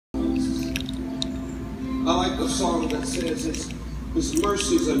I like the song that says His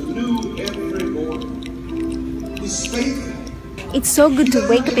mercies are new every morning. He's faithful. It's so good to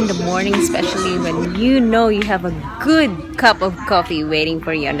wake up in the morning, especially when you know you have a good cup of coffee waiting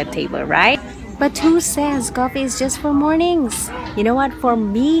for you on the table, right? But who says coffee is just for mornings? You know what? For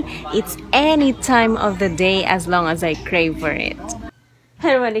me, it's any time of the day as long as I crave for it.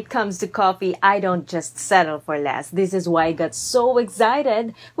 And when it comes to coffee, I don't just settle for less. This is why I got so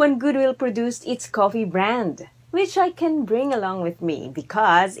excited when Goodwill produced its coffee brand, which I can bring along with me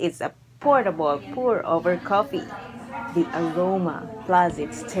because it's a portable pour-over coffee. The aroma plus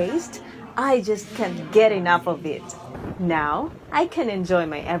its taste, I just can't get enough of it. Now, I can enjoy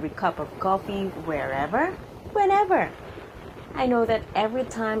my every cup of coffee wherever, whenever. I know that every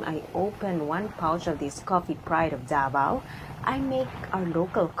time I open one pouch of this coffee pride of Davao, I make our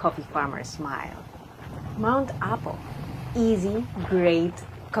local coffee farmers smile. Mount Apo, easy, great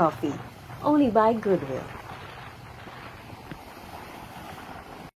coffee, only by Goodwill.